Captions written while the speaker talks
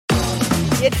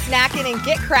Get snacking and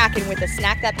get cracking with a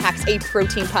snack that packs a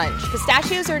protein punch.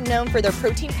 Pistachios are known for their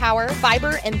protein power,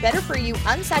 fiber, and better-for-you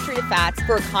unsaturated fats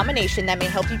for a combination that may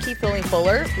help you keep feeling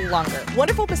fuller longer.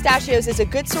 Wonderful Pistachios is a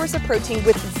good source of protein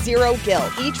with zero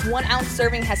guilt. Each 1-ounce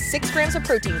serving has 6 grams of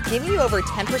protein, giving you over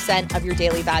 10% of your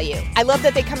daily value. I love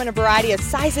that they come in a variety of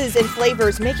sizes and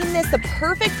flavors, making this the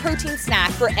perfect protein snack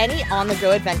for any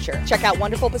on-the-go adventure. Check out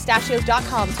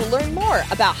wonderfulpistachios.com to learn more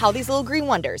about how these little green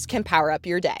wonders can power up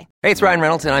your day. Hey, it's Ryan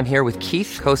Reynolds, and I'm here with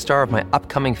Keith, co-star of my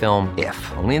upcoming film, If,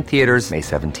 only in theaters May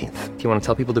 17th. Do you want to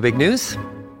tell people the big news?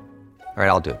 All right,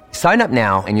 I'll do it. Sign up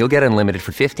now and you'll get unlimited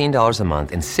for $15 a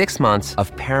month and 6 months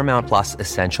of Paramount Plus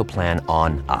Essential Plan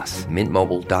on us.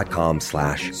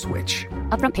 MintMobile.com/switch.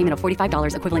 Upfront payment of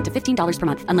 $45 equivalent to $15 per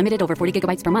month. Unlimited over 40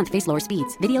 gigabytes per month. Face lower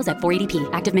speeds. Videos at 480p.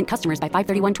 Active Mint customers by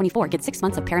 531.24 get 6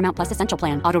 months of Paramount Plus Essential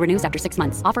Plan. Auto renews after 6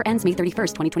 months. Offer ends May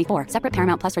 31st, 2024. Separate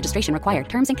Paramount Plus registration required.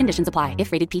 Terms and conditions apply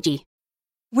if rated PG.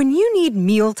 When you need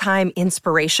mealtime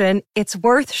inspiration, it's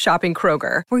worth shopping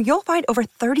Kroger, where you'll find over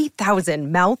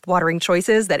 30,000 mouth-watering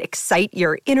choices that excite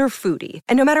your inner foodie.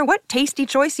 And no matter what tasty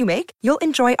choice you make, you'll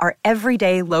enjoy our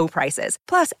everyday low prices,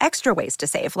 plus extra ways to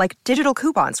save, like digital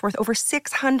coupons worth over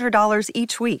 $600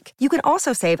 each week. You can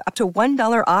also save up to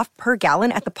 $1 off per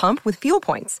gallon at the pump with fuel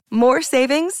points. More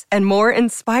savings and more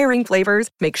inspiring flavors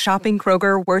make shopping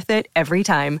Kroger worth it every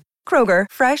time. Kroger,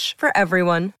 fresh for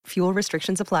everyone. Fuel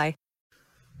restrictions apply.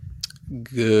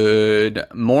 Good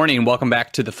morning. Welcome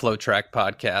back to the FloTrack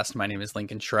podcast. My name is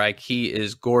Lincoln Shrike. He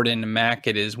is Gordon Mack.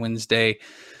 It is Wednesday,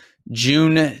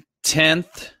 June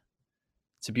 10th.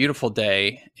 It's a beautiful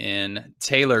day in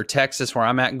Taylor, Texas, where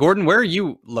I'm at. Gordon, where are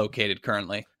you located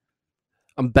currently?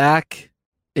 I'm back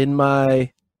in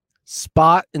my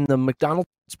spot in the McDonald's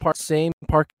park, same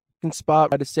parking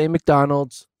spot by the same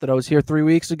McDonald's that I was here 3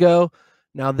 weeks ago.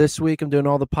 Now this week I'm doing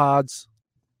all the pods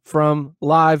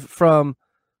live from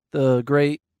the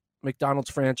great McDonald's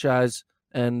franchise,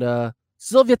 and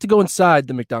still have yet to go inside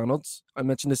the McDonald's. I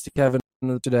mentioned this to Kevin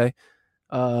today.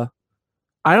 I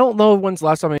don't know when's the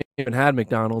last time I even had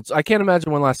McDonald's. I can't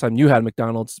imagine when last time you had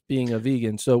McDonald's, being a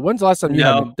vegan. So when's the last time you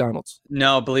had McDonald's?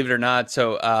 No, believe it or not.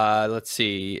 So let's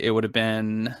see. It would have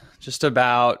been just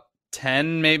about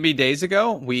 10 maybe days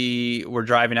ago. We were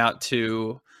driving out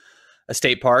to a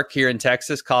state park here in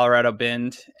Texas, Colorado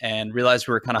Bend, and realized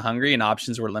we were kind of hungry and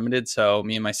options were limited. So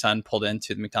me and my son pulled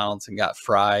into the McDonald's and got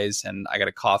fries, and I got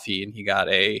a coffee, and he got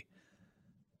a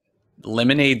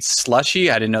lemonade slushie.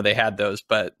 I didn't know they had those,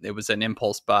 but it was an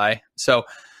impulse buy. So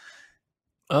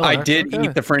I did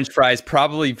eat the French fries,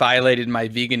 probably violated my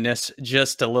veganness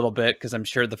just a little bit because I'm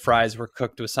sure the fries were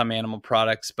cooked with some animal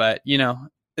products, but you know,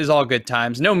 it was all good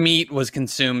times. No meat was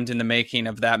consumed in the making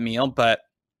of that meal, but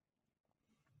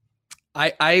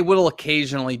I will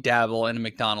occasionally dabble in a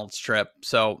McDonald's trip,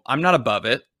 so I'm not above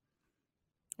it.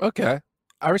 Okay.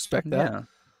 I respect that.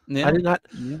 Yeah. I did not.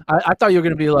 Yeah. I thought you were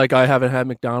going to be like, I haven't had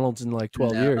McDonald's in like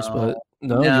 12 years, but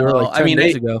no, you were like 10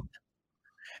 days ago.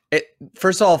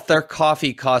 First of all, their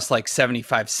coffee costs like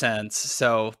 75 cents.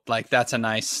 So like, that's a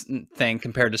nice thing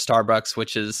compared to Starbucks,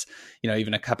 which is, you know,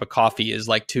 even a cup of coffee is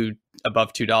like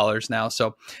above $2 now.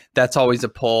 So that's always a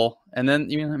pull. And then,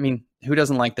 you know, I mean, who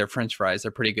doesn't like their French fries?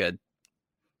 They're pretty good.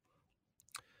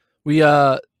 We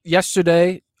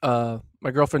yesterday,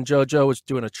 my girlfriend JoJo was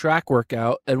doing a track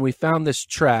workout, and we found this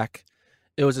track.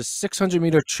 It was a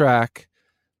 600-meter track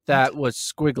that was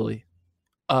squiggly.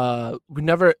 It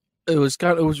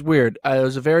was weird. It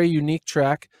was a very unique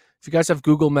track. If you guys have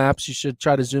Google Maps, you should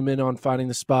try to zoom in on finding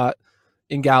the spot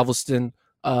in Galveston.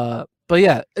 But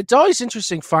yeah, it's always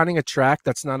interesting finding a track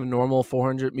that's not a normal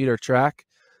 400-meter track.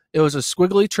 It was a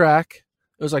squiggly track.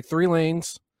 It was like 3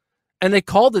 lanes, and they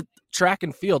called it track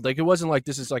and field. Like, it wasn't like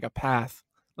this is like a path.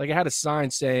 Like, it had a sign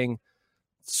saying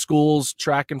school's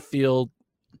track and field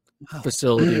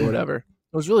facility or whatever. It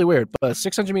was really weird, but a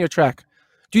 600-meter track.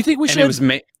 Do you think we should? It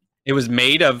was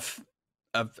made of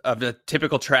a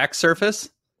typical track surface?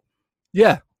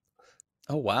 Yeah.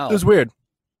 Oh, wow. It was weird.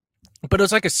 But it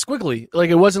was like a squiggly. Like,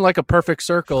 it wasn't like a perfect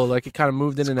circle. Like, it kind of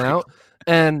moved in and out.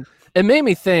 And it made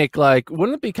me think, like,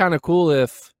 wouldn't it be kind of cool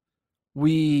if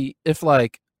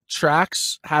like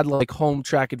tracks had like home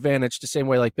track advantage the same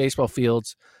way like baseball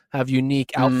fields have unique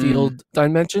outfield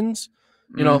dimensions?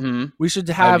 You know, we should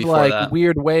have like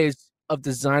weird ways of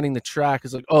designing the track.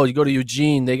 It's like, oh, you go to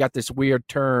Eugene, they got this weird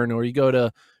turn, or you go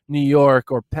to New York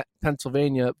or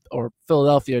Pennsylvania or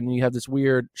Philadelphia, and you have this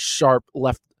weird sharp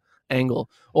left angle.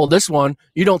 Well, this one,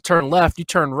 you don't turn left, you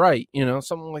turn right, you know,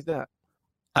 something like that.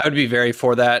 I would be very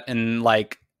for that. And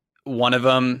like one of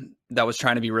them that was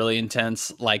trying to be really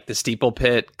intense, like the steeple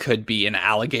pit could be an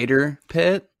alligator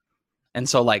pit. And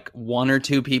so like one or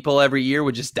two people every year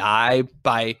would just die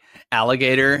by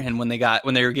alligator. And when they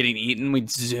were getting eaten, we'd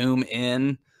zoom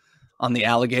in on the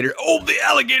alligator. Oh, the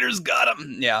alligator's got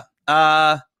him. Yeah.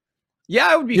 Yeah,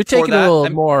 I would be You're for taking that. it a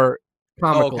little more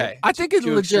comical. Okay. I think it's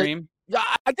too legit. extreme. Yeah,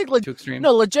 I think Too extreme.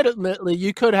 no, legitimately,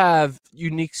 you could have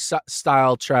unique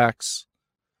style tracks,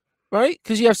 right?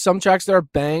 Because you have some tracks that are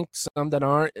banked, some that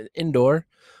aren't indoor.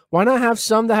 Why not have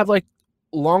some that have like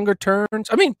longer turns?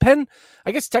 I mean,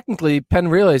 I guess technically Penn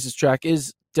Relays' track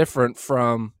is different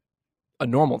from a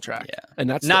normal track. Yeah. And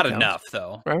that's not enough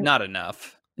though. right? Not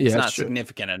enough. Yeah, It's that's not true.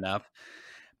 significant enough.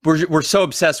 We're so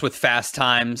obsessed with fast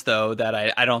times though that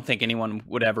I don't think anyone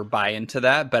would ever buy into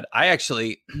that. But I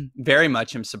actually very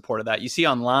much am support of that. You see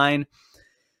online,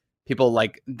 people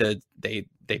like they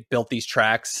built these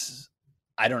tracks.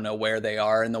 I don't know where they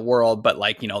are in the world, but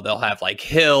like, you know, they'll have like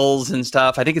hills and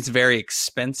stuff. I think it's very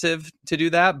expensive to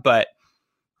do that, but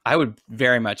I would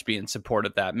very much be in support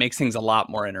of that. Makes things a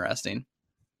lot more interesting.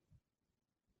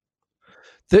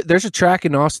 There's a track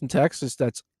in Austin, Texas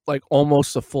that's like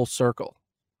almost a full circle.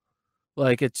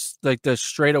 Like it's like the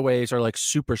straightaways are like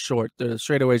super short. The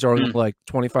straightaways are only like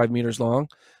 25 meters long,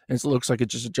 and it looks like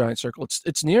it's just a giant circle.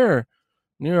 It's near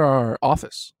our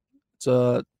office. It's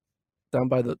down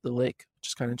by the lake, which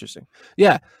is kind of interesting.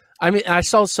 Yeah, I mean, I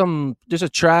saw there's a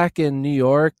track in New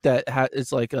York that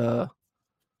it's like a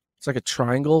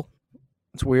triangle.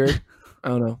 It's weird. I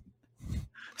don't know.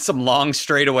 Some long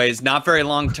straightaways, not very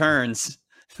long turns.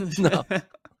 No, I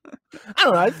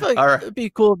don't know. I feel like it'd be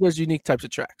cool if there's unique types of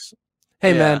tracks.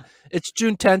 Hey, man, it's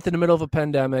June 10th in the middle of a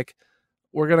pandemic.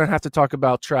 We're going to have to talk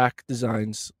about track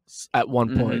designs at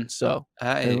one point. So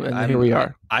and here we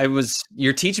are.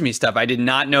 You're teaching me stuff. I did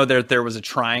not know that there was a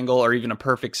triangle or even a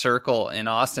perfect circle in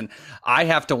Austin. I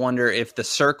have to wonder if the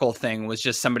circle thing was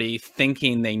just somebody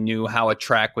thinking they knew how a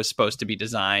track was supposed to be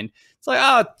designed. It's like,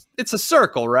 oh, it's a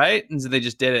circle, right? And so they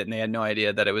just did it and they had no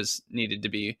idea that it was needed to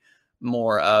be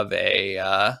more of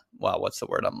a, what's the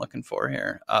word I'm looking for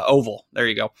here? Oval. There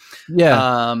you go.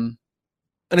 Yeah.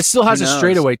 And it still has a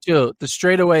straightaway too. The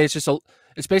straightaway is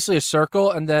it's basically a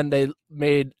circle, and then they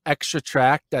made extra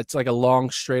track that's like a long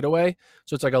straightaway.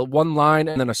 So it's like a one line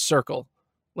and then a circle,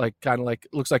 like kind of like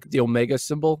looks like the Omega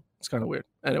symbol. It's kind of weird.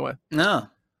 Anyway, no,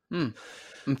 I'm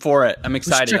for it. I'm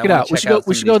excited. Check it out. We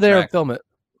should go there and film it.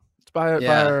 It's by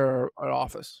our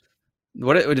office.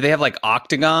 What do they have, like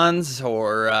octagons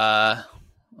or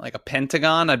like a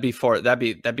pentagon? I'd be for it.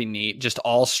 That'd be neat. Just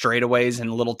all straightaways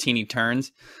and little teeny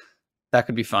turns. That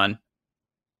could be fun.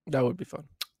 That would be fun.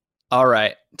 All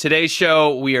right. Today's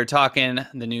show, we are talking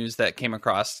the news that came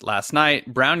across last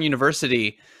night. Brown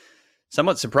University,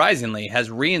 somewhat surprisingly, has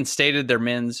reinstated their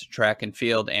men's track and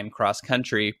field and cross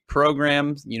country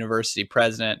programs. University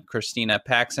president Christina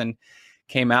Paxson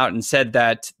came out and said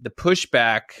that the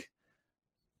pushback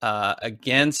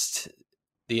against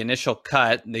the initial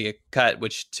cut,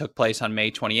 which took place on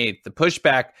May 28th, the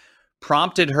pushback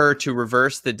prompted her to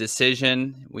reverse the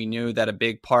decision. We knew that a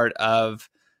big part of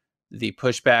the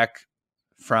pushback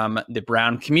from the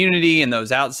Brown community and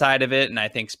those outside of it, and I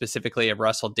think specifically of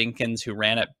Russell Dinkins, who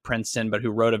ran at Princeton, but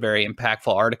who wrote a very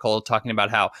impactful article talking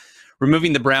about how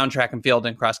removing the Brown track and field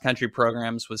and cross-country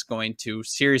programs was going to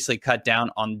seriously cut down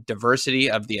on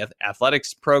diversity of the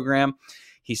athletics program.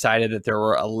 He cited that there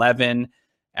were 11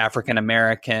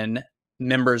 African-American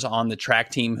members on the track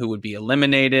team who would be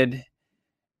eliminated.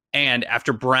 And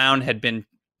after Brown had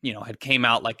came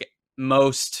out like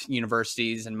most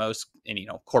universities and most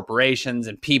corporations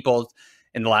and people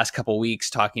in the last couple of weeks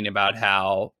talking about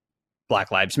how Black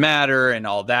Lives Matter and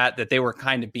all that they were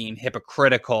kind of being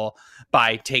hypocritical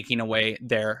by taking away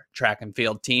their track and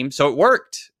field team. So it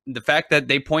worked. The fact that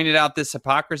they pointed out this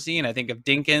hypocrisy, and I think of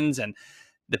Dinkins and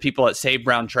the people at Save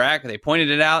Brown Track, they pointed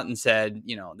it out and said,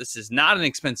 this is not an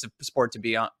expensive sport to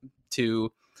be on,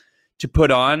 to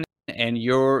put on. And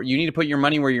you need to put your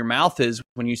money where your mouth is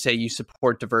when you say you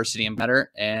support diversity and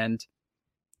better. And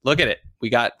look at it. We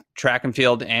got track and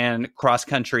field and cross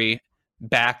country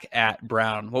back at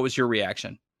Brown. What was your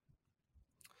reaction?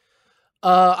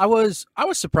 I was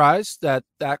surprised that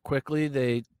quickly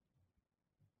they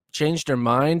changed their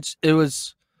minds.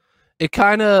 It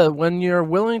kind of, when you're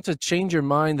willing to change your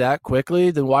mind that quickly,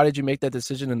 then why did you make that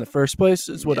decision in the first place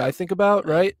is what I think about,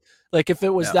 right? Like if it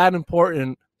was that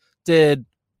important, did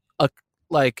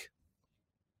not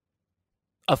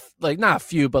a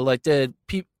few, but like did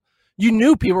people, you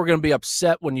knew people were going to be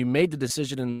upset when you made the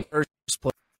decision in the first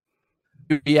place.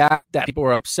 Yeah, that people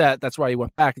were upset. That's why you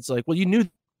went back. It's like, well, you knew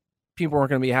people weren't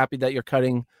going to be happy that you're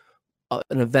cutting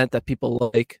an event that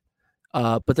people like.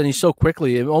 But then you so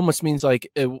quickly, it almost means like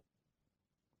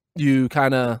you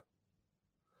kind of,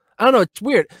 I don't know. It's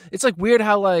weird. It's like weird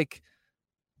how like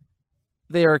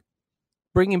they are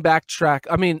bringing back track.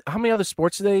 I mean, how many other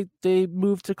sports did they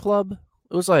moved to club?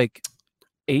 It was like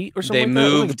 8 or something. They like that. It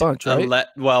was like moved a bunch,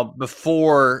 right?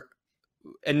 before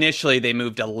initially they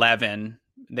moved 11.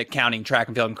 That counting track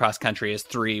and field and cross country is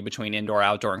 3 between indoor,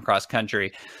 outdoor, and cross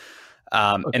country.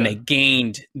 And they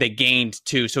gained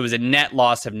 2, so it was a net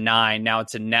loss of 9. Now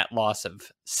it's a net loss of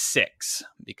 6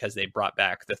 because they brought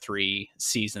back the 3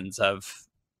 seasons of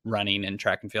running and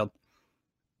track and field.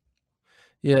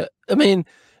 Yeah, I mean,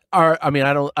 I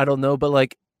don't know, but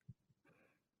like,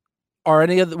 what are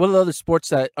the other sports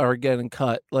that are getting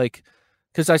cut? Like,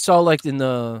 because I saw like in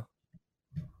the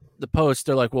post,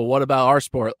 they're like, well, what about our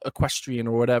sport, equestrian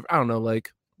or whatever? I don't know,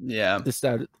 like, yeah,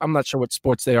 that. I'm not sure what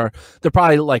sports they are. They're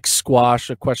probably like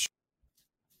squash, equestrian.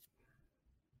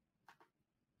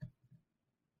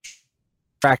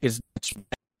 Track is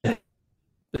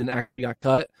and actually got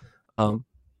cut.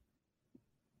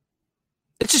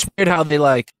 It's just weird how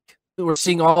we're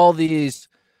seeing all these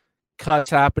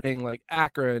cuts happening, like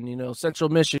Akron,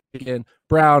 Central Michigan,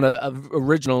 Brown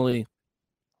originally.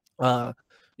 I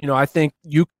think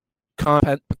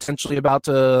UConn potentially about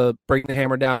to bring the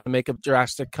hammer down and make a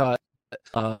drastic cut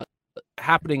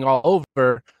happening all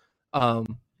over.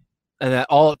 And that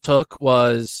all it took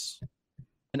was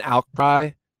an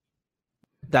outcry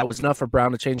that was enough for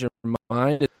Brown to change her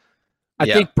mind. I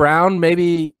think Brown,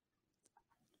 maybe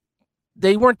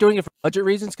they weren't doing it for budget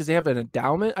reasons because they have an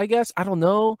endowment, I guess. I don't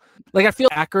know. Like, I feel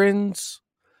Akron's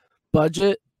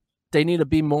budget, they need to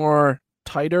be more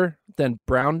tighter than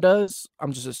Brown does.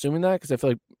 I'm just assuming that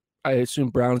because I assume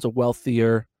Brown's a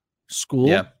wealthier school.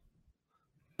 Yeah.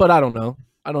 But I don't know.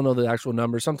 I don't know the actual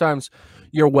numbers. Sometimes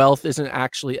your wealth isn't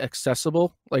actually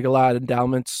accessible. Like, a lot of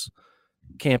endowments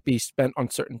can't be spent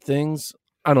on certain things.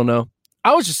 I don't know.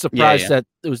 I was just surprised that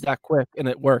it was that quick and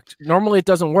it worked. Normally it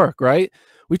doesn't work, right?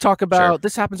 We talk about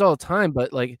this happens all the time,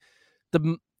 but like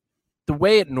the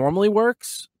way it normally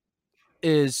works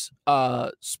is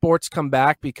sports come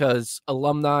back because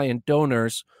alumni and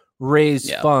donors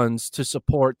raise funds to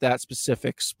support that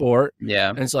specific sport. Yeah.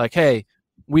 And it's like, hey,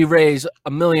 we raise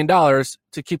 $1 million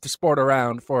to keep the sport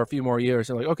around for a few more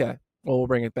years. And like, okay, well, we'll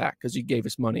bring it back because you gave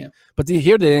us money. Yeah. But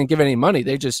here they didn't give any money.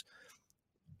 They just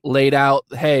laid out,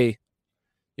 hey,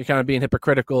 you're kind of being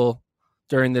hypocritical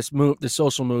during this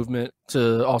social movement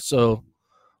to also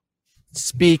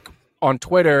speak on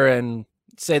Twitter and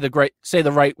say the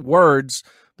right words,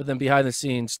 but then behind the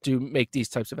scenes do make these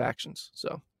types of actions.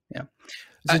 So yeah,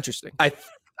 it's interesting.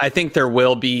 I think there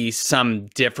will be some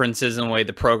differences in the way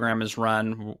the program is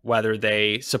run, whether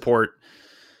they support,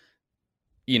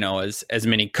 as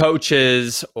many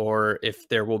coaches, or if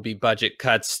there will be budget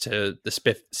cuts to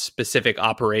the specific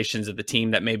operations of the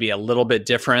team that may be a little bit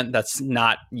different. That's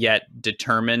not yet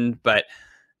determined, but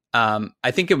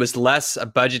I think it was less a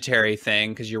budgetary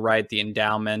thing because you're right, the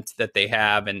endowment that they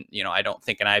have. And, I don't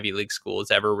think an Ivy League school is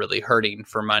ever really hurting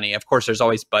for money. Of course, there's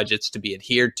always budgets to be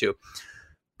adhered to.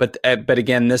 But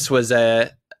again, this was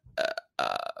an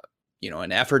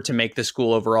effort to make the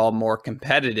school overall more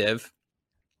competitive,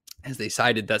 as they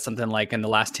cited that something like in the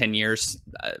last 10 years,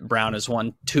 Brown has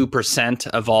won 2%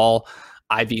 of all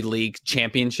Ivy League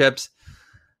championships.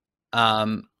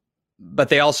 But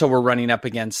they also were running up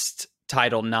against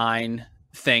Title IX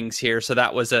things here. So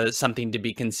that was something to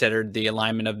be considered, the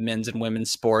alignment of men's and women's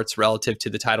sports relative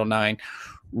to the Title IX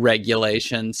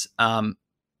regulations.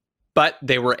 But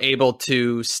they were able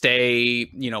to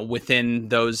stay, within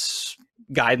those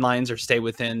guidelines or stay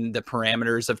within the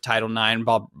parameters of Title IX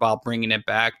while bringing it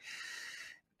back.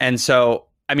 And so,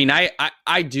 I mean,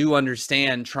 I do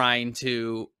understand trying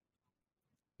to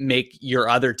make your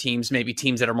other teams, maybe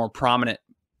teams that are more prominent,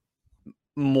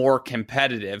 more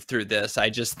competitive through this. I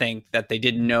just think that they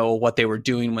didn't know what they were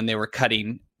doing when they were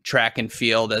cutting track and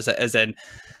field as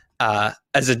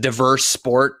a diverse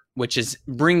sport, which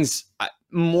brings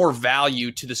more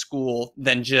value to the school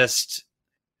than just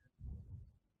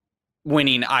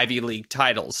winning Ivy League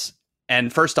titles.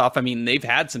 And first off, I mean, they've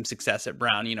had some success at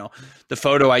Brown. The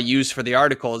photo I used for the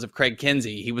article is of Craig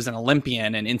Kinsey. He was an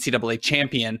Olympian and NCAA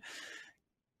champion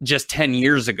just 10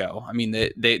 years ago. I mean,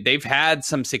 they've had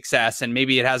some success, and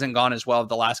maybe it hasn't gone as well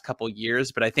the last couple of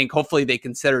years, but I think hopefully they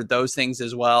considered those things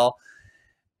as well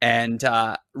and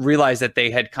realized that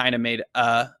they had kind of made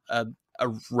a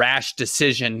rash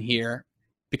decision here.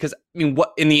 Because, I mean,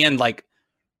 what in the end, like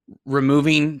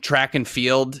removing track and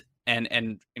field and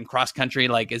in cross country,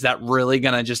 like, is that really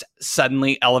going to just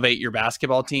suddenly elevate your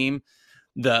basketball team?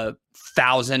 The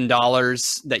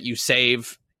 $1,000 that you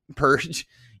save per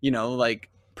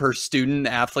per student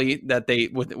athlete that they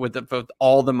with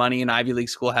all the money an Ivy League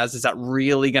school has, is that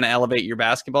really going to elevate your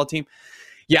basketball team?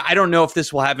 Yeah, I don't know if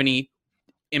this will have any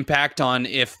impact on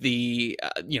if the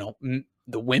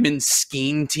the women's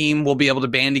skiing team will be able to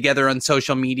band together on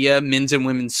social media, men's and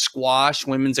women's squash,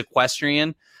 women's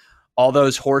equestrian, all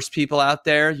those horse people out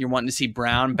there. You're wanting to see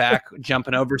Brown back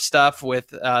jumping over stuff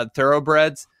with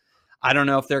thoroughbreds. I don't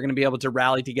know if they're going to be able to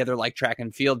rally together like track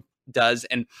and field does.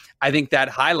 And I think that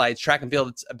highlights track and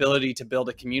field's ability to build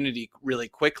a community really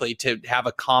quickly, to have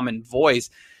a common voice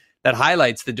that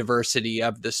highlights the diversity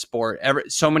of the sport.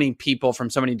 So many people from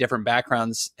so many different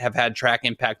backgrounds have had track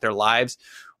impact their lives,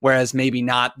 whereas maybe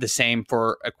not the same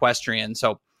for equestrian.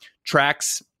 So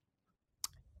track's,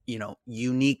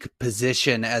 unique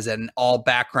position as an all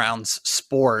backgrounds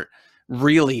sport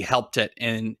really helped it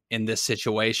in this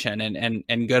situation.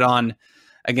 And good on,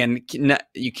 again,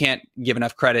 you can't give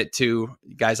enough credit to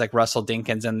guys like Russell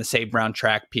Dinkins and the Save Brown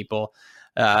track people.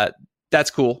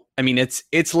 That's cool. I mean,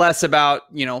 it's less about,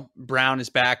 Brown is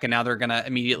back and now they're going to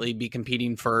immediately be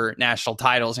competing for national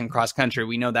titles in cross country.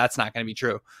 We know that's not going to be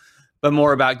true, but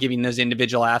more about giving those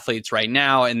individual athletes right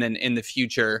now and then in the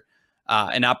future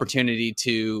an opportunity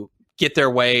to get their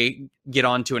way, get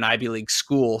onto an Ivy League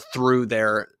school through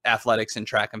their athletics and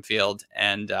track and field.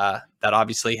 And that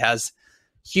obviously has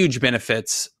huge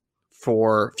benefits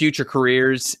for future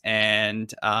careers and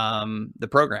the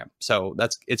program. So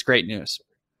it's great news.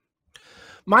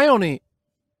 My only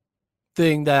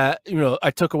thing that,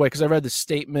 I took away, because I read the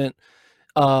statement,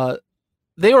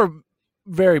 they were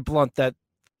very blunt that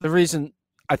the reason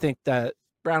I think that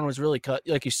Brown was really cut,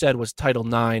 like you said, was Title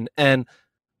IX. And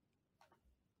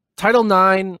Title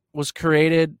IX was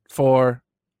created for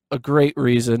a great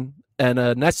reason and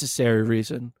a necessary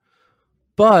reason.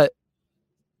 But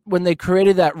when they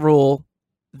created that rule,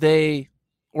 the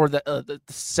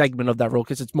segment of that rule,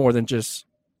 because it's more than just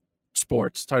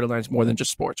sports. Title IX is more than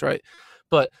just sports, right?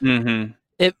 But the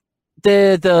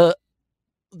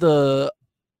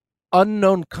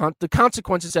unknown the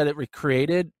consequences that it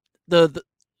created, the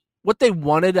what they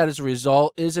wanted as a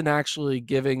result isn't actually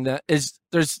giving that.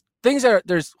 There's things that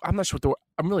I'm not sure what the word.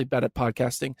 I'm really bad at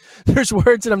podcasting. There's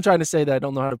words that I'm trying to say that I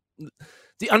don't know how to.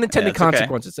 The unintended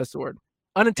consequences. Okay. That's the word.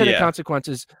 Unintended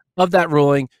consequences of that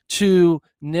ruling to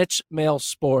niche male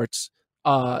sports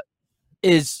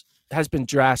has been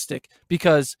drastic,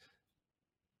 because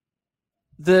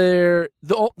they're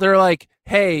like,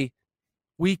 hey,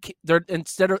 they're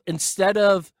instead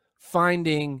of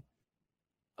finding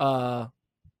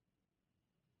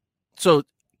so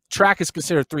track is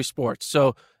considered 3 sports.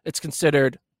 So it's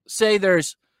considered, say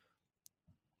there's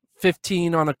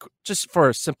 15 on just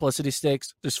for simplicity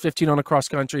stakes, there's 15 on a cross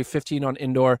country, 15 on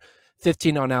indoor,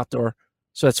 15 on outdoor.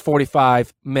 So that's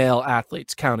 45 male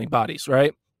athletes, counting bodies,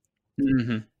 right?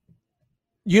 Mm-hmm.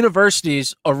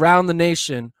 Universities around the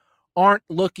nation aren't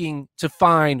looking to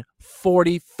find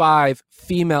 45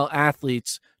 female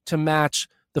athletes to match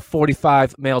the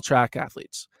 45 male track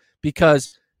athletes,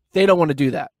 because they don't want to do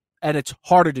that. And it's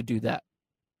harder to do that.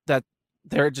 That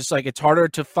they're just like, it's harder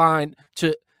to find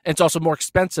and it's also more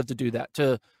expensive to do that,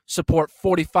 to support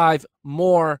 45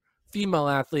 more female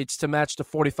athletes to match the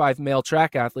 45 male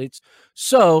track athletes.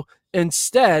 So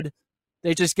instead,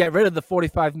 they just get rid of the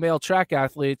 45 male track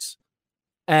athletes,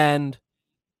 and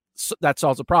that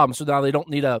solves the problem. So now they don't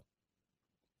need to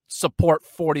support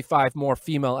 45 more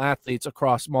female athletes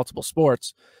across multiple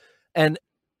sports. And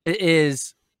the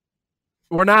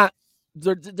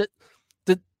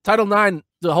Title IX,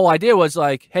 the whole idea was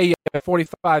like, hey, you have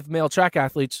 45 male track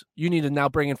athletes, you need to now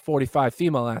bring in 45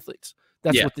 female athletes.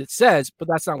 That's what it says, but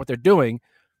that's not what they're doing.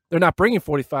 They're not bringing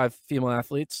 45 female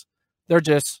athletes. They're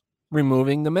just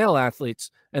removing the male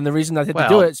athletes. And the reason that they have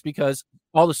to do it is because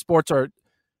all the sports are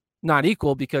not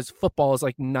equal, because football is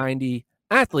like 90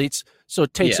 athletes, so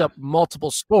it takes up multiple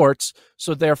sports.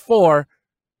 So therefore,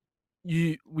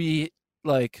 I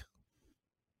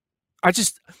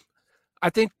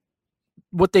think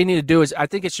what they need to do is, I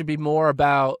think it should be more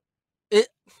about it.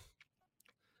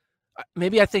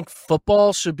 Maybe I think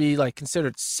football should be like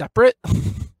considered separate,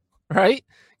 right?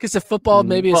 Because if football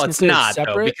maybe is considered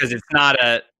separate, though, because it's not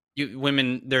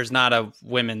there's not a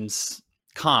women's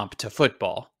comp to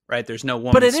football, right? There's no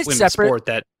women's sport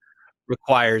that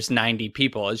requires 90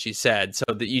 people, as you said, so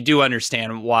that you do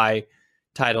understand why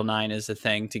Title IX is a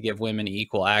thing, to give women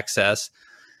equal access.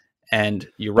 And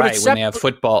you're right, when they have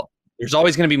football, there's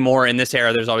always going to be more in this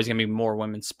era. There's always going to be more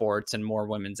women's sports and more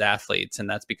women's athletes, and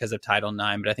that's because of Title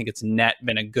IX. But I think it's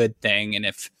been a good thing. And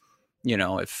if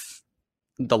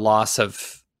the loss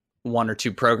of 1 or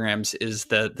 2 programs is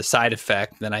the side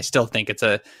effect, then I still think it's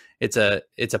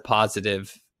a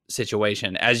positive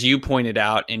situation. As you pointed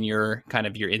out in your kind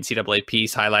of your NCAA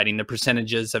piece, highlighting the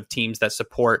percentages of teams that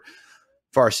support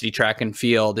varsity track and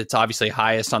field, it's obviously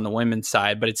highest on the women's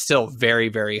side, but it's still very,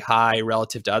 very high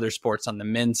relative to other sports on the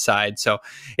men's side. So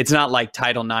it's not like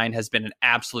Title IX has been an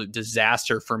absolute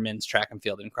disaster for men's track and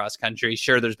field and cross country.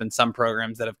 Sure, there's been some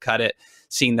programs that have cut it,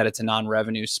 seeing that it's a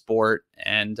non-revenue sport,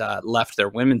 and left their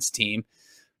women's team.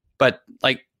 But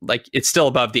like it's still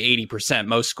above the 80%.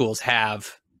 Most schools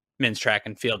have men's track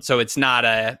and field. So it's not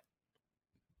a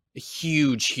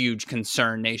huge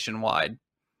concern nationwide.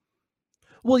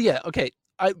 Well, yeah, okay.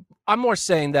 I'm more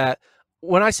saying that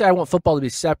when I say I want football to be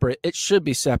separate, it should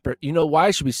be separate. You know why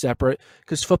it should be separate?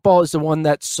 Because football is the one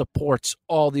that supports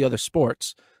all the other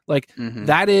sports. Like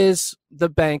that is the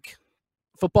bank.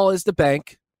 Football is the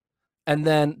bank. And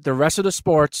then the rest of the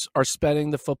sports are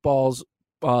spending the football's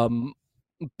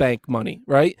bank money,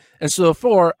 right? And so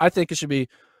therefore, I think it should be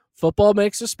football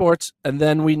makes the sports, and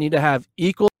then we need to have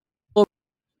the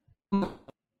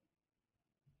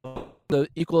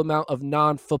equal amount of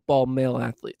non-football male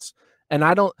athletes. And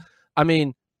that's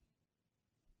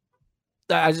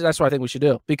what I think we should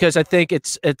do, because I think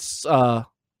it's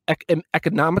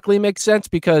economically makes sense,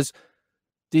 because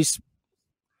these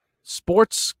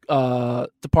sports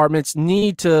departments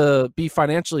need to be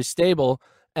financially stable.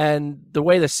 And the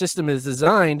way the system is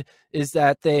designed is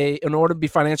that in order to be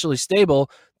financially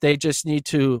stable, they just need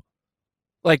to,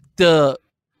 like, the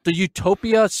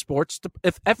utopia sports.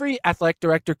 If every athletic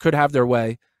director could have their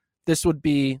way, this would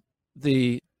be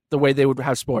the way they would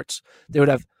have sports. They would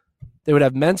have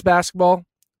men's basketball,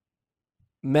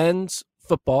 men's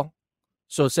football.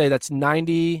 So say that's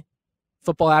 90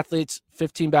 football athletes,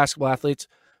 15 basketball athletes.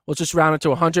 We'll just round it to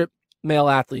 100 male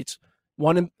athletes,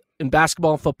 one in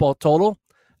basketball and football total.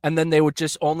 And then they would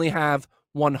just only have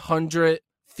 100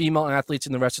 female athletes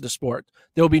in the rest of the sport.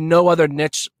 There will be no other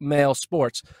niche male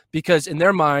sports, because in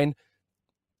their mind,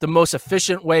 the most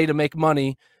efficient way to make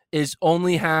money is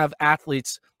only have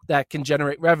athletes that can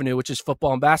generate revenue, which is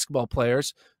football and basketball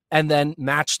players, and then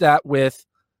match that with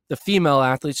the female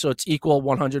athletes, so it's equal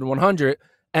 100-100.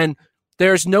 And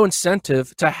there's no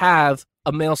incentive to have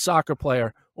a male soccer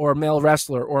player or a male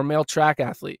wrestler or a male track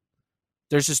athlete.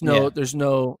 There's just there's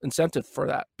no incentive for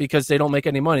that, because they don't make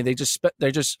any money. They just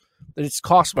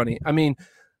cost money. I mean,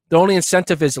 the only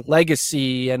incentive is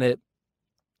legacy and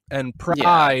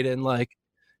pride and like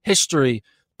history.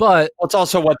 But it's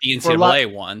also what the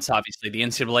NCAA wants. Obviously, the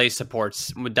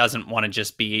NCAA doesn't want to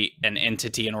just be an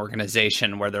entity, an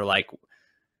organization where they're like,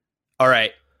 all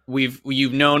right,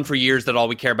 you've known for years that all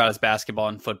we care about is basketball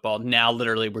and football. Now,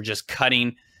 literally, we're just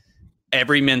cutting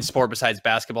every men's sport besides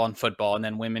basketball and football, and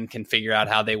then women can figure out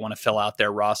how they want to fill out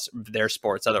their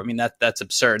sports. I mean, that's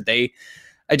absurd. I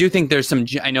do think there's some.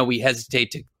 I know we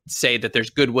hesitate to say that there's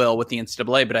goodwill with the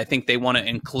NCAA, but I think they want to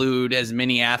include as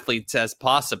many athletes as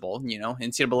possible. You know,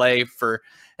 NCAA, for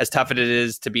as tough as it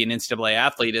is to be an NCAA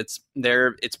athlete, it's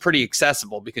pretty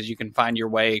accessible, because you can find your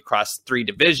way across 3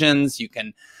 divisions. You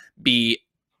can be,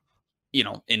 you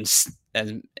know, in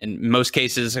most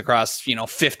cases across,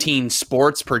 15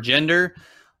 sports per gender.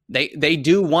 They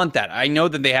do want that. I know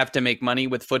that they have to make money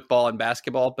with football and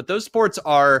basketball, but those sports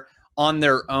are on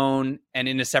their own and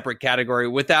in a separate category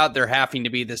without there having to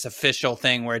be this official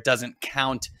thing where it doesn't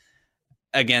count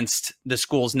against the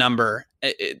school's number.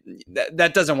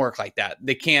 That doesn't work like that.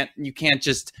 You can't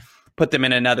just put them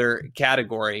in another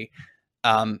category.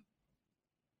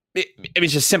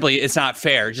 It's just simply, it's not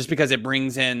fair just because it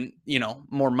brings in,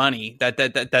 more money.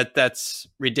 That's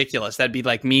ridiculous. That'd be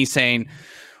like me saying,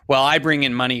 well, I bring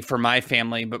in money for my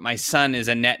family, but my son is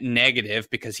a net negative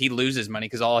because he loses money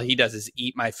because all he does is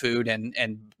eat my food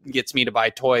and gets me to buy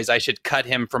toys. I should cut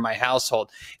him from my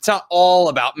household. It's not all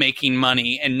about making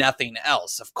money and nothing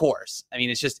else, of course. I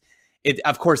mean,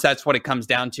 of course, that's what it comes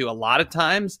down to a lot of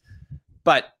times,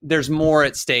 but there's more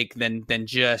at stake than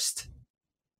just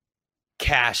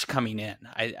cash coming in.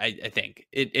 I think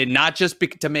it not just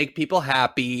to make people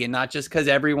happy and not just because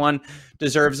everyone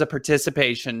deserves a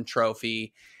participation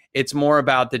trophy. It's more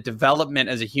about the development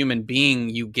as a human being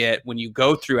you get when you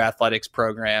go through athletics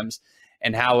programs,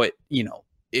 and how it,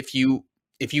 if you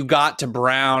got to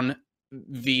Brown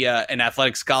via an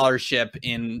athletic scholarship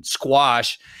in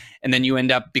squash, and then you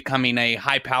end up becoming a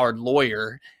high-powered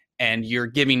lawyer and you're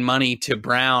giving money to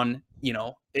Brown,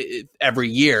 every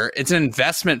year, it's an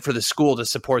investment for the school to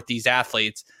support these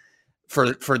athletes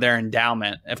for their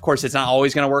endowment. Of course, it's not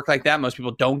always going to work like that. Most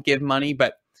people don't give money,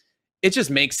 but it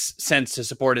just makes sense to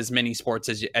support as many sports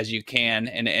as you can.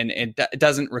 And it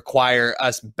doesn't require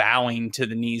us bowing to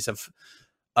the knees of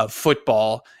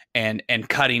football and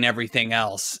cutting everything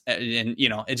else. And,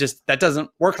 that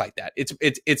doesn't work like that.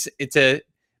 It's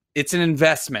it's an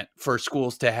investment for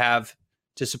schools to have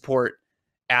to support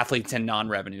athletes in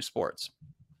non-revenue sports.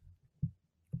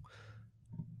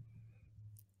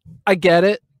 I get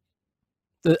it.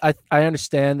 I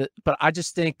understand it, but I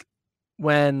just think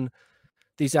when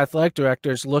these athletic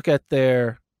directors look at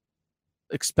their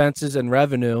expenses and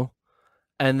revenue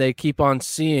and they keep on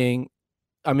seeing,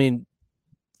 I mean,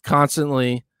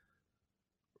 constantly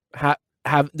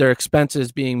have their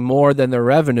expenses being more than their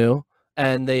revenue,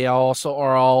 and they also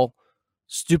are all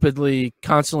stupidly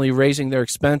constantly raising their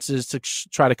expenses to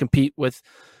try to compete with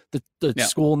the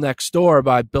school next door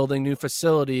by building new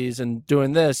facilities and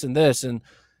doing this and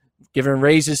giving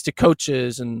raises to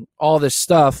coaches and all this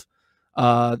stuff.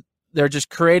 They're just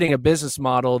creating a business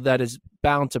model that is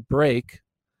bound to break.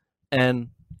 And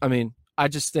I mean, I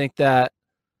just think that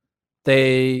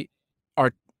they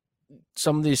are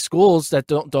some of these schools that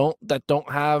don't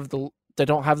have the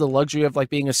luxury of like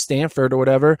being a Stanford or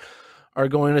whatever are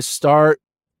going to start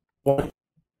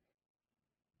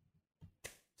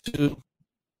to.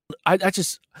 I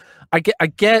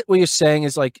get what you're saying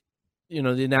is like, you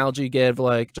know, the analogy you gave,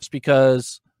 like just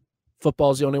because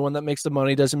football is the only one that makes the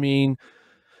money doesn't mean,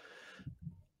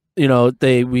 you know,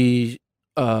 we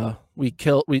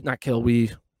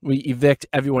evict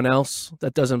everyone else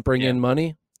that doesn't bring in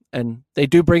money. And they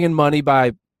do bring in money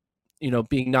by, you know,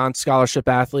 being non-scholarship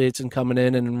athletes and coming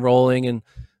in and enrolling, and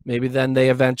maybe then they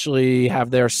eventually have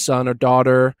their son or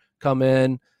daughter come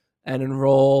in and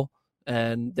enroll,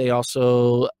 and they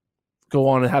also go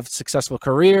on and have successful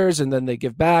careers, and then they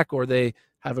give back, or they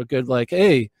have a good, like,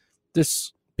 hey,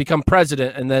 this become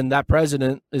president, and then that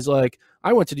president is like,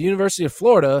 I went to the University of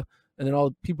Florida, and then all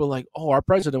the people are like, oh, our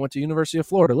president went to University of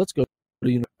Florida, let's go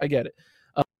to I get it.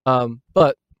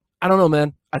 But I don't know,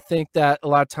 man. I think that a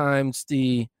lot of times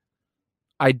the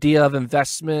idea of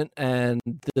investment and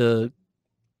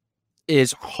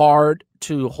is hard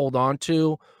to hold on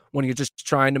to when you're just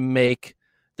trying to make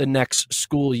the next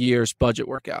school year's budget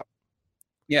work out.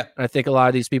 Yeah. And I think a lot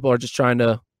of these people are just trying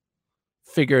to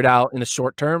figure it out in the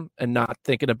short term and not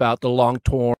thinking about the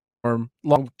long-term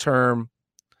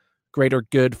greater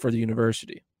good for the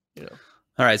university. You know?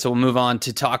 All right. So we'll move on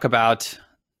to talk about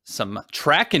some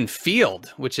track and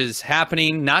field, which is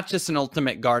happening, not just an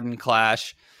Ultimate Garden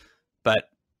Clash, but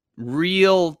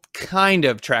real kind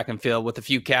of track and field with a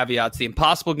few caveats. The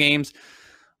Impossible Games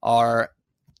are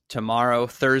tomorrow,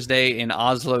 Thursday, in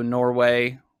Oslo,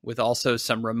 Norway, with also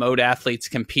some remote athletes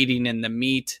competing in the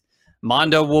meet.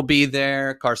 Mondo will be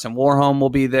there. Carson Warholm will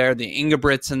be there. The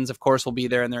Ingebrigtsens, of course, will be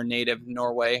there in their native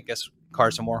Norway. I guess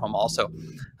Carson Warholm also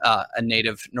a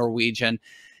native Norwegian.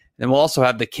 Then we'll also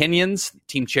have the Kenyans,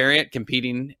 Team Chariot,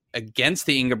 competing against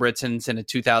the Ingebrigtsens in a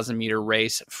 2,000-meter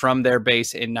race from their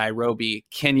base in Nairobi,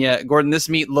 Kenya. Gordon, this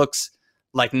meet looks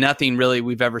like nothing really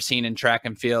we've ever seen in track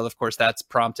and field. Of course, that's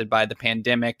prompted by the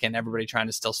pandemic and everybody trying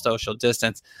to still social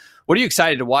distance. What are you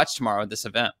excited to watch tomorrow at this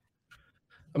event?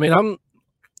 I mean,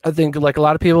 I think like a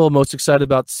lot of people, most excited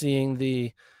about seeing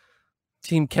the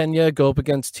Team Kenya go up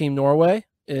against Team Norway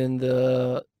in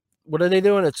the, what are they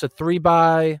doing? It's a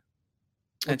 3x.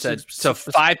 So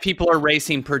 5 people are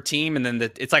racing per team, and then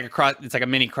it's like a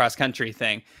mini cross country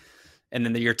thing. And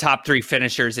then your top 3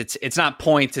 finishers, it's not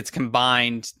points, it's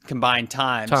combined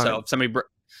time. So if somebody,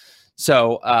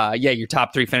 your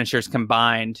top 3 finishers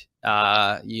combined,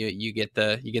 you get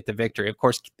the victory. Of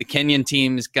course, the Kenyan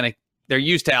team they're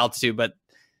used to altitude, but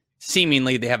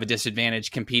seemingly they have a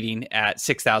disadvantage competing at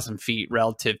 6,000 feet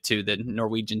relative to the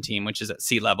Norwegian team, which is at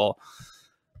sea level.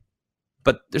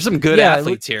 But there's some good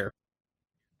athletes here.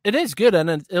 It is good,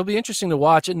 and it'll be interesting to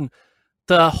watch. And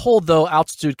the whole, though,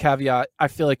 altitude caveat, I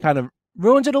feel like kind of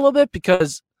ruins it a little bit,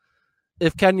 because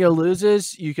if Kenya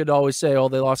loses, you could always say, oh,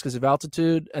 they lost because of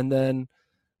altitude. And then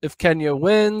if Kenya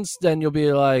wins, then you'll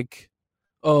be like,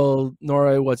 oh,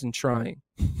 Norway wasn't trying.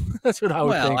 That's what I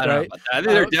would think, I don't right? know about that.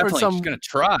 They're definitely just going to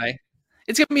try.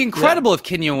 It's going to be incredible if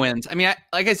Kenya wins. I mean,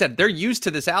 like I said, they're used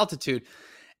to this altitude,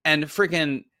 and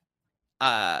freaking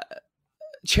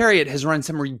Chariot has run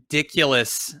some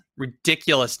ridiculous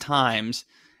times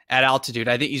at altitude.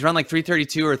 I think he's run like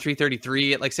 332 or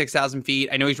 333 at like 6,000 feet.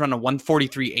 I know he's run a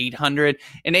 143 800.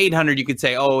 And 800, you could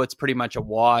say, oh, it's pretty much a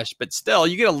wash, but still,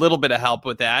 you get a little bit of help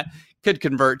with that. Could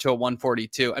convert to a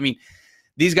 142. I mean,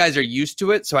 these guys are used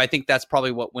to it, so I think that's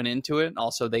probably what went into it.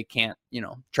 Also, they can't,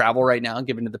 travel right now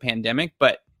given to the pandemic,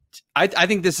 but I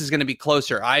think this is going to be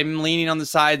closer. I'm leaning on the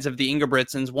sides of the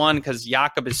Ingebrigtsens, one, because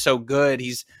Jakob is so good.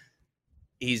 He's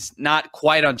not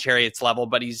quite on Chariot's level,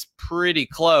 but he's pretty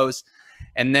close.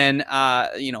 And then,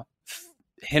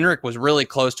 Henrik was really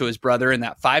close to his brother in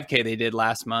that 5K they did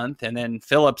last month. And then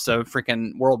Philip's a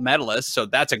freaking world medalist. So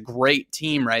that's a great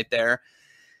team right there.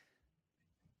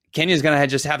 Kenya's going to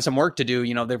just have some work to do.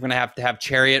 They're going to have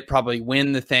Chariot probably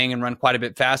win the thing and run quite a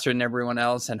bit faster than everyone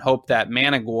else, and hope that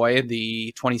Managoy,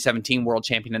 the 2017 world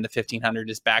champion in the 1500,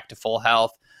 is back to full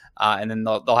health. And then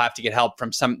they'll have to get help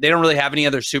from some. They don't really have any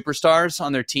other superstars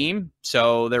on their team,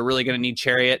 so they're really going to need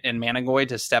Chariot and Managoy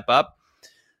to step up,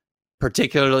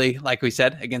 particularly, like we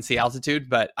said, against the altitude.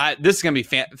 But this is going to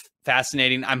be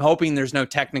fascinating. I'm hoping there's no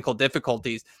technical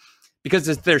difficulties, because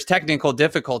if there's technical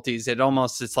difficulties,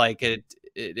 it's like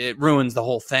it ruins the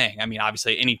whole thing. I mean,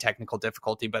 obviously any technical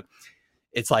difficulty, but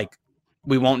it's like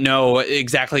we won't know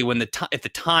exactly when if the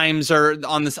times are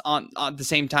on the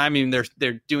same time. I mean,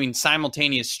 they're doing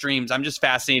simultaneous streams. I'm just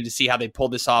fascinated to see how they pull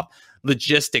this off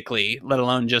logistically, let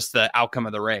alone just the outcome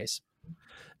of the race.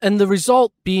 And the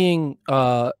result being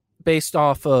based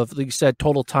off of, like you said,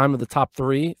 total time of the top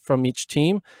 3 from each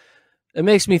team. It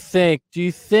makes me think, do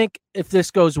you think if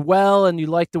this goes well and you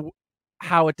like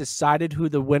how it decided who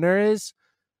the winner is,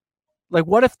 like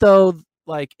what if though,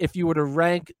 like if you were to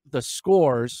rank the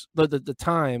scores, the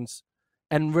times,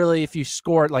 and really if you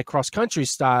score it like cross country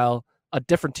style, a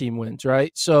different team wins,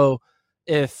 right? So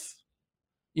if,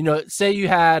 say you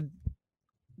had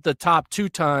the top 2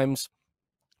 times,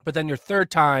 but then your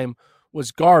third time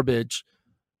was garbage,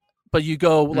 but you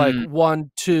go like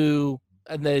 1, 2,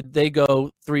 and they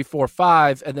go 3, 4,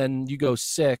 5, and then you go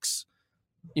 6.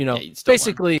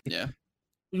 Basically, yeah.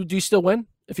 Do you still win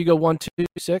if you go 1, 2,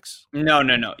 6?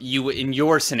 No. You, in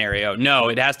your scenario, no,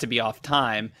 it has to be off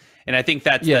time, and I think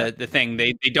that's the thing.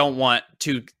 They don't want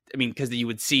to. I mean, because you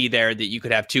would see there that you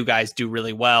could have 2 guys do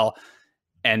really well,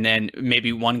 and then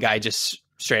maybe one guy just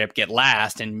straight up get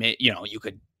last, and you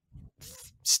could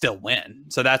still win.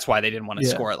 So that's why they didn't want to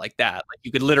score it like that. Like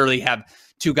you could literally have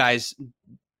 2 guys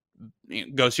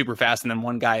go super fast, and then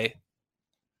one guy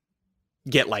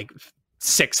get like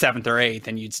 6th, 7th, or 8th,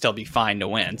 and you'd still be fine to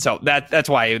win. So that's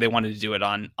why they wanted to do it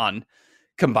on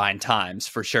combined times,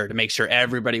 for sure, to make sure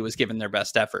everybody was giving their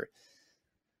best effort.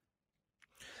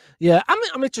 Yeah,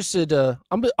 I'm interested.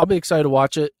 I'll be excited to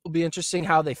watch it. It'll be interesting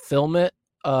how they film it.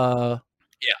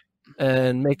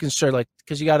 And making sure, like,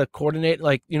 because you got to coordinate,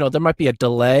 like, there might be a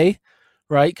delay,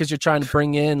 right? Because you're trying to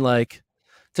bring in, like,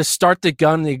 to start the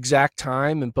gun the exact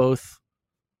time in both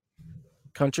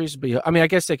countries. I mean, I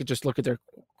guess they could just look at their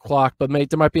clock, but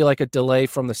there might be like a delay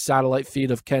from the satellite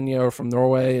feed of Kenya or from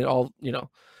Norway.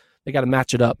 They got to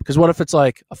match it up. Because what if it's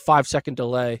like a 5-second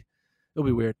delay? It'll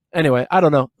be weird. Anyway, I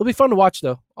don't know. It'll be fun to watch,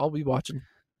 though. I'll be watching.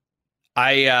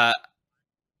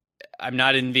 I'm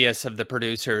not envious of the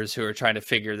producers who are trying to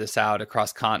figure this out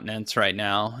across continents right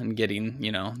now and getting,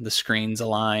 the screens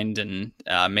aligned and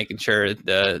making sure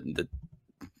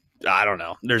I don't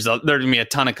know. There's going to be a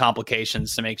ton of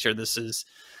complications to make sure this is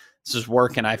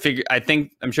working.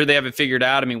 I'm sure they have it figured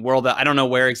out. I mean, I don't know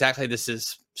where exactly this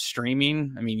is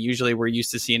streaming. I mean, usually we're used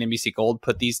to seeing NBC Gold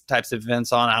put these types of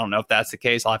events on. I don't know if that's the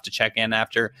case. I'll have to check in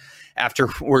after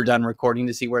we're done recording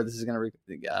to see where this is going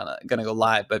to go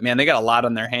live. But man, they got a lot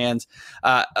on their hands.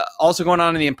 Also going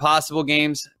on in the Impossible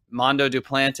Games, Mondo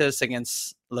Duplantis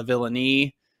against La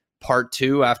Villenie, part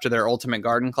 2 after their Ultimate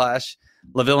Garden Clash.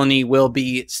 La Villenie will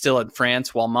be still in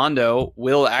France, while Mondo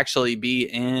will actually be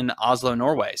in Oslo,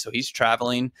 Norway. So he's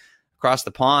traveling across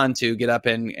the pond to get up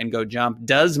and go jump.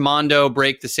 Does Mondo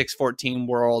break the 6:14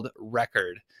 world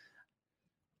record?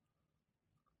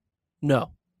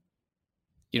 No.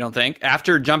 You don't think?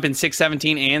 After jumping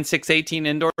 6:17 and 6:18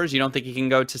 indoors, you don't think he can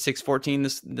go to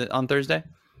 6:14 on Thursday?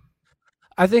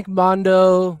 I think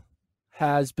Mondo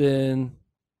has been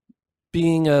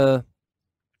being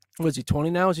what is he, 20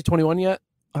 now? Is he 21 yet?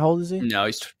 How old is he? No,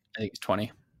 I think he's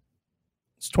 20.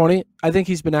 It's 20? I think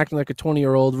he's been acting like a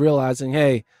 20-year-old, realizing,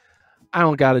 hey, I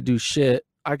don't got to do shit.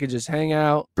 I could just hang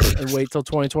out and wait till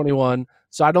 2021.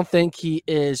 So I don't think he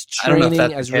is training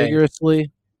as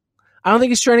rigorously. I don't think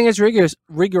he's training as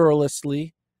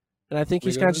rigorously. And I think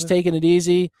he's kind of just taking it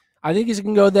easy. I think he's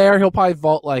going to go there. He'll probably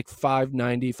vault like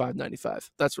 590, 595.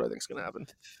 That's what I think is going to happen.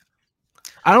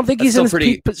 I don't think he's in his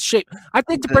peak shape. I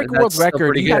think to break a world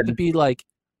record, you have to be like,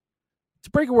 to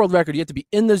break a world record, you have to be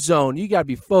in the zone. You got to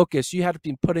be focused. You have to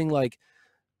be putting like,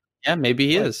 yeah, maybe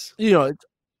he is.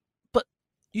 But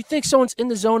you think someone's in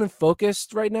the zone and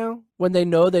focused right now when they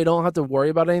know they don't have to worry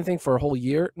about anything for a whole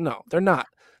year? No, they're not.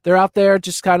 They're out there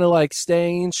just kind of like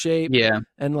staying in shape,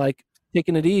 and like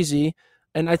taking it easy.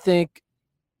 And I think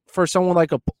for someone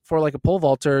like a pole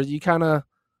vaulter, you kind of,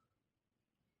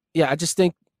 I just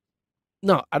think.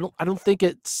 No, I don't think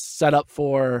it's set up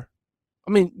for.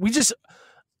 I mean,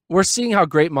 we're seeing how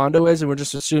great Mondo is, and we're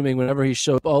just assuming whenever he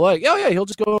shows up, he'll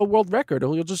just go a world record,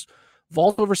 or he'll just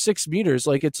vault over 6 meters.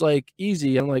 Like it's like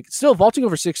easy. I'm like, still vaulting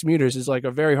over 6 meters is like a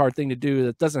very hard thing to do.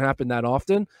 That doesn't happen that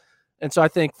often, And so I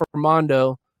think for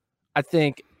Mondo, I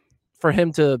think for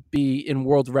him to be in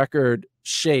world record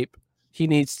shape, he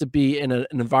needs to be in an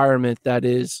environment that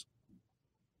is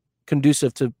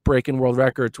conducive to breaking world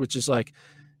records, which is like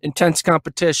intense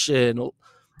competition,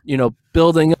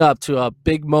 building up to a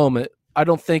big moment. I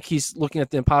don't think he's looking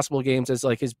at the Impossible Games as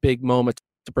like his big moment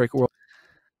to break a world.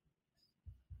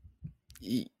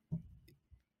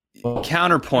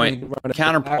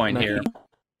 Counterpoint here.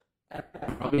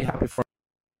 I'll be happy for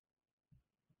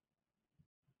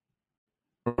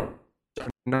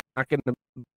not going to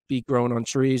be growing on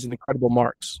trees and incredible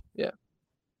marks. Yeah.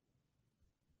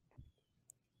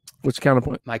 What's the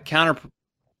counterpoint? My counterpoint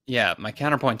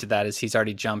to that is he's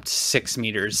already jumped 6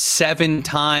 meters 7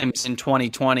 times in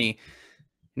 2020. And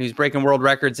he was breaking world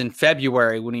records in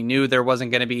February when he knew there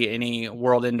wasn't going to be any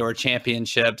World Indoor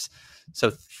Championships.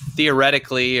 So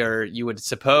theoretically, or you would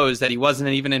suppose that he wasn't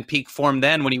even in peak form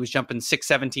then when he was jumping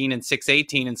 6:17 and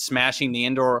 6:18 and smashing the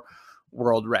indoor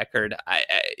world record.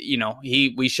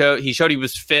 He showed he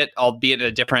was fit, albeit a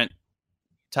different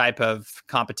type of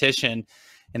competition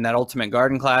in that Ultimate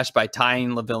Garden Clash by tying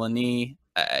Lavillenie.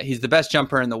 He's the best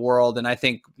jumper in the world. And I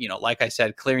think, like I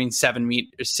said, clearing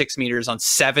 6 meters on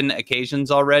 7 occasions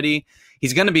already,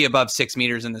 he's going to be above 6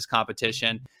 meters in this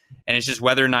competition. And it's just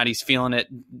whether or not he's feeling it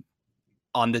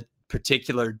on the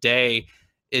particular day.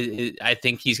 I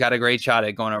think he's got a great shot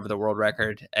at going over the world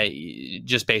record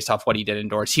just based off what he did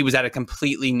indoors. He was at a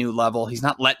completely new level. He's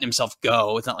not letting himself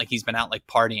go. It's not like he's been out like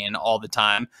partying all the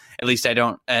time. At least I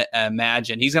don't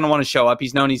imagine. He's going to want to show up.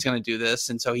 He's known he's going to do this.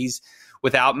 And so he's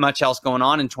without much else going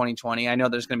on in 2020. I know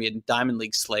there's going to be a Diamond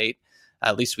League slate,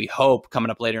 at least we hope,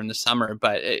 coming up later in the summer.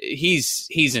 But he's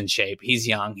in shape. He's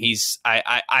young.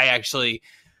 I actually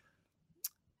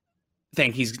I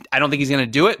don't think he's going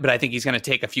to do it, but I think he's going to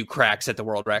take a few cracks at the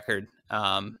world record,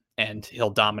 and he'll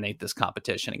dominate this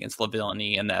competition against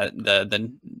Lavillenie and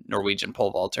the Norwegian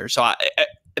pole vaulter. So I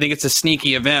think it's a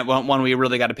sneaky event, one we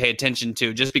really got to pay attention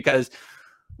to, just because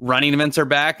running events are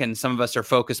back and some of us are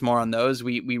focused more on those.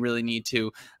 We really need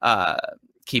to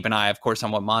keep an eye, of course,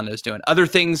 on what Mondo's doing. Other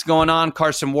things going on,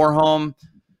 Carson Warholm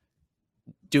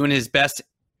doing his best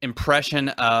impression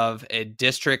of a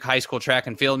district high school track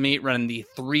and field meet, running the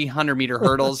 300-meter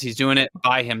hurdles. He's doing it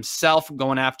by himself,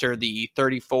 going after the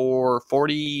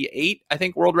 34:48, I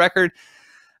think, world record.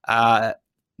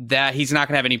 That he's not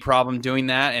going to have any problem doing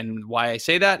that. And why I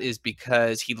say that is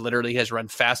because he literally has run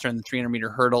faster in the 300-meter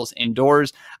hurdles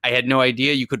indoors. I had no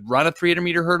idea you could run a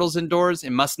 300-meter hurdles indoors. It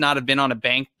must not have been on a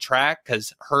bank track,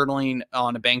 because hurdling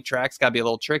on a bank track's got to be a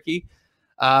little tricky.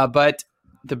 But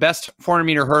the best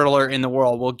 400-meter hurdler in the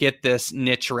world will get this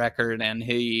niche record, and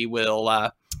he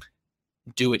will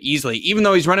do it easily, even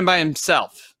though he's running by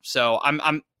himself. So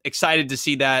I'm excited to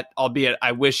see that, albeit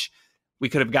I wish we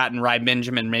could have gotten Rai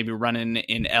Benjamin maybe running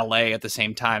in LA at the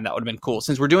same time. That would have been cool.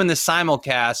 Since we're doing this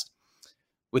simulcast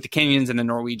with the Kenyans and the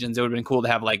Norwegians, it would have been cool to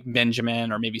have like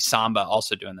Benjamin or maybe Samba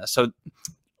also doing this. So a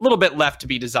little bit left to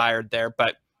be desired there,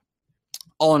 but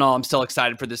all in all, I'm still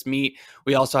excited for this meet.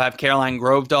 We also have Caroline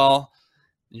Grovedal,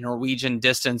 the Norwegian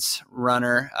distance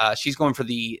runner. She's going for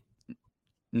the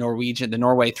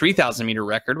Norway 3,000 meter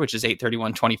record, which is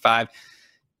 8:31.25,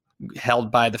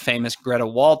 held by the famous Greta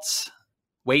Waitz,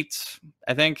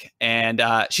 I think. And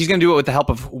she's going to do it with the help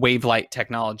of wave light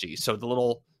technology. So the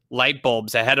little light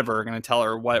bulbs ahead of her are going to tell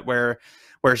her where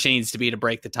she needs to be to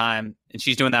break the time. And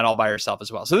she's doing that all by herself as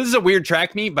well. So this is a weird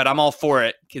track meet, but I'm all for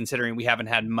it, considering we haven't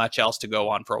had much else to go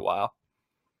on for a while.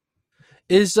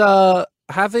 Is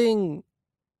having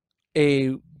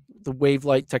the wave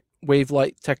light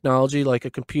technology, like a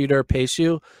computer, pace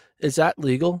you, is that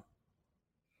legal?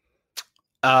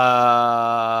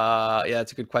 Yeah,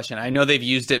 that's a good question. I know they've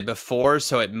used it before,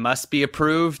 so it must be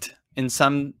approved in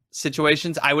some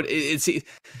situations. I would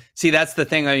see that's the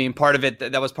thing. I mean, part of it,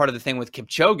 that was part of the thing with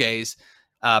Kipchoge's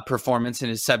performance in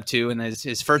his sub 2 and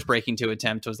his first breaking 2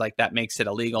 attempt was like, that makes it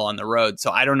illegal on the road.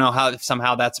 So I don't know how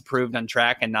somehow that's approved on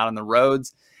track and not on the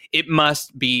roads. It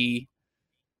must be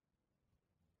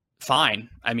fine.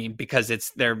 I mean, because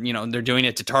they're doing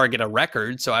it to target a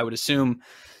record. So I would assume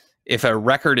if a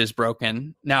record is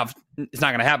broken, now it's not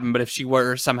going to happen, but if she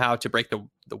were somehow to break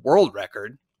the world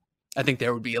record, I think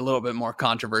there would be a little bit more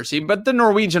controversy. But the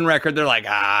Norwegian record, they're like,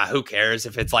 who cares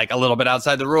if it's like a little bit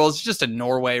outside the rules? It's just a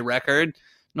Norway record.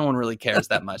 No one really cares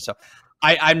that much. So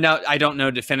I don't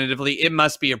know definitively. It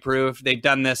must be approved. They've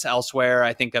done this elsewhere.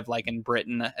 I think of like in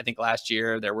Britain, I think last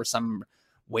year there were some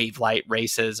wave light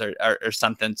races or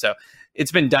something. So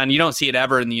it's been done. You don't see it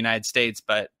ever in the United States,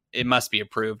 but it must be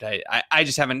approved. I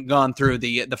just haven't gone through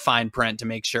the fine print to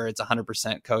make sure it's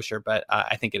 100% kosher, but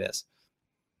I think it is.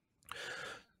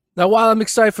 Now, while I'm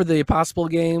excited for the Impossible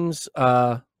games,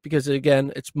 because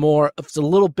again, it's a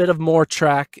little bit of more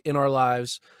track in our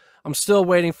lives. I'm still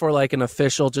waiting for like an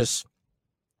official, just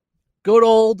good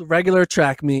old regular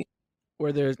track meet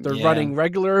where they're running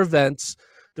regular events.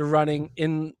 They're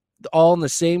running all in the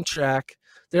same track.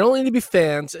 They don't need to be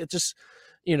fans. It just,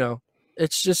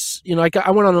 it's just,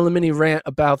 I went on a mini rant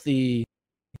about the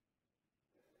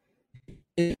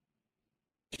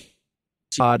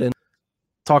and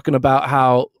talking about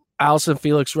how Allison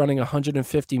Felix running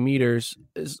 150 meters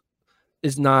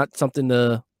is not something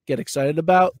to get excited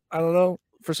about. I don't know.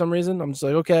 For some reason, I'm just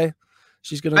like, okay,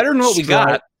 she's gonna. I don't know what we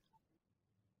got.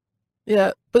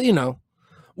 Yeah, but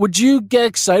would you get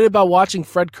excited about watching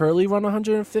Fred Curley run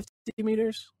 150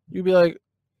 meters? You'd be like,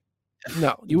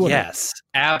 no, you wouldn't. Yes,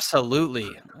 absolutely.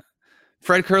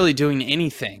 Fred Curley doing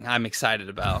anything, I'm excited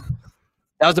about.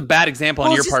 That was a bad example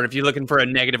on your part if you're looking for a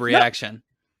negative reaction.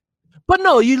 But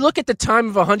no, you look at the time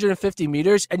of 150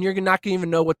 meters and you're not going to even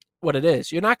know what it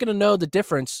is. You're not going to know the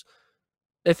difference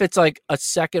if it's like a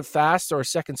second fast or a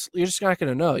second. You're just not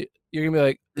going to know. You're going to be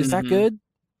like, is that good?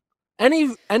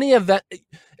 Any event,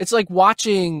 it's like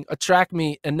watching a track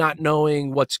meet and not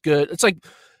knowing what's good. It's like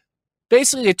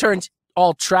basically it turns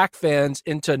all track fans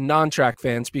into non-track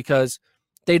fans because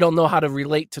they don't know how to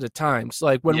relate to the times.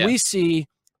 Like when we see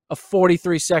a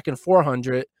 43-second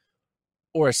 400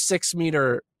 or a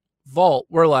 6-meter vault,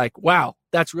 we're like, wow,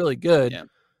 that's really good. Yeah.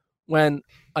 When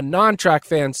a non-track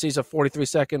fan sees a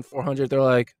 43-second 400, they're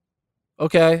like,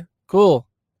 okay, cool.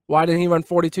 Why didn't he run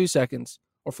 42 seconds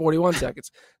or 41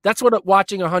 seconds? That's what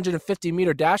watching a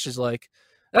 150-meter dash is like.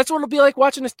 That's what it'll be like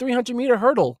watching this 300-meter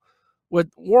hurdle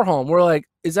with Warholm. We're like,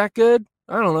 is that good?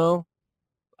 I don't know.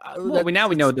 Well, now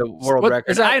we know the world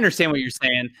record. I understand what you're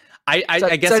saying. I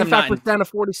guess I'm not 75% of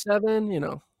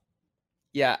 47.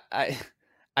 Yeah,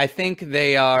 I think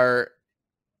they are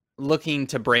looking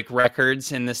to break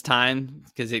records in this time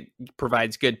because it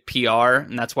provides good PR,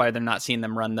 and that's why they're not seeing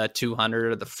them run the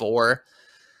 200 or the 4.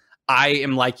 I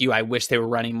am like you. I wish they were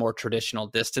running more traditional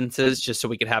distances just so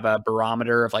we could have a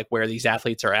barometer of like where these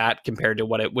athletes are at compared to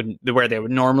where they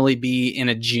would normally be in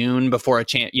a June before a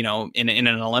chance, in an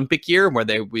Olympic year where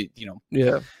they would,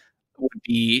 would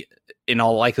be in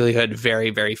all likelihood very,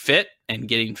 very fit and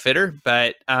getting fitter.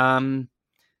 But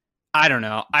I don't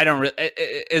know. I don't really,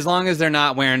 as long as they're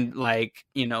not wearing like,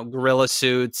 gorilla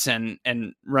suits and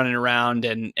running around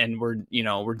and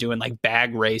we're doing like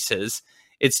bag races.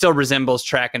 It still resembles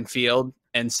track and field.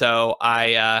 And so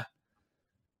I'm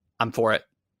for it.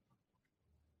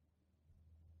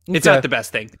 It's not the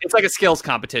best thing. It's like a skills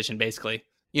competition, basically,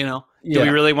 Do we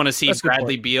really want to see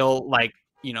Bradley Beal, like,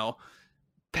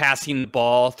 passing the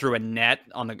ball through a net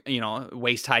on the,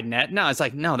 waist-high net? No, it's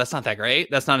like, no, that's not that great.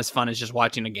 That's not as fun as just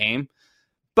watching a game.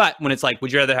 But when it's like,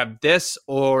 would you rather have this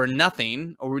or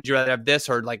nothing? Or would you rather have this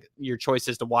or like your choice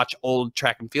is to watch old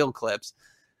track and field clips?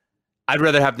 I'd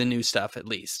rather have the new stuff at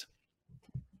least.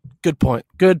 Good point.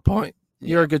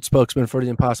 You're a good spokesman for the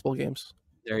Impossible games.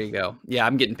 There you go. Yeah,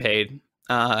 I'm getting paid.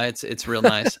 It's real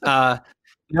nice.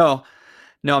 No,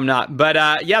 I'm not.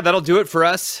 But yeah, that'll do it for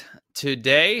us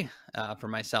today. For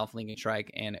myself, Lincoln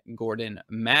Shrike, and Gordon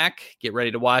Mack. Get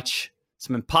ready to watch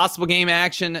some Impossible game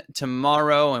action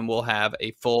tomorrow, and we'll have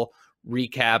a full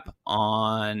recap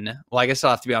I guess it'll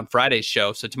have to be on Friday's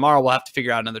show. So tomorrow we'll have to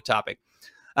figure out another topic.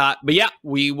 But yeah,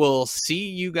 we will see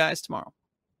you guys tomorrow.